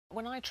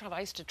when I travel, I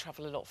used to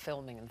travel a lot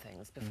filming and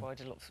things before I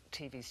did a lot of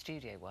TV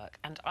studio work,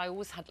 and I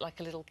always had like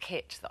a little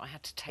kit that I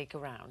had to take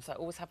around. So I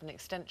always have an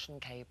extension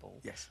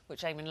cable,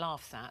 which Eamon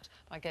laughs at.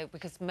 I go,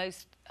 because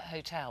most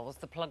hotels,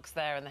 the plug's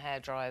there and the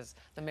hairdryer's,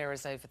 the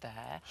mirror's over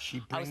there.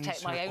 She brings I always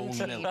take my own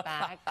tea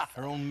bags.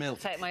 Her own milk.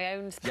 Take my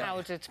own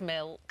powdered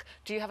milk.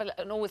 Do you have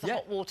always a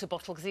hot water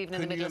bottle? Because even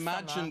in the middle of summer...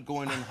 Can you imagine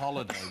going on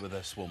holiday with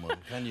this woman?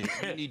 Can you?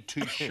 You need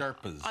 2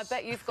 Sherpas. I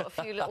bet you've got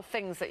a few little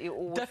things that you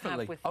always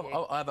have with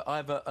you. I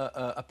have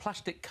a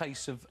plastic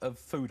case of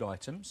food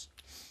items.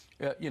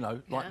 You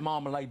know, like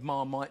marmalade,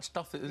 Marmite,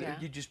 stuff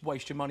that you just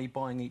waste your money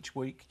buying each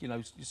week, you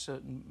know,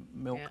 certain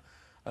milk.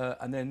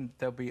 And then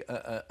there'll be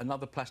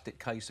another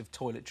plastic case of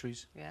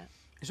toiletries.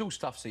 It's all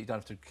stuff so you don't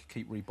have to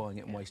keep rebuying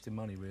it and wasting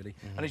money, really.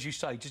 And as you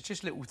say,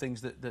 just little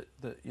things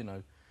that you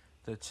know,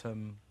 that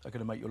are going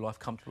to make your life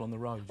comfortable on the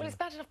road. Well, it's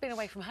bad enough being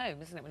away from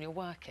home, isn't it, when you're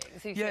working?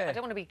 So you think, I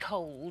don't want to be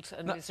cold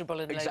and miserable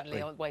and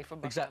lonely away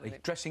from my family.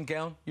 Dressing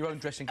gown, your own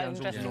dressing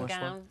gown's always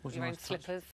nice. Your own slippers.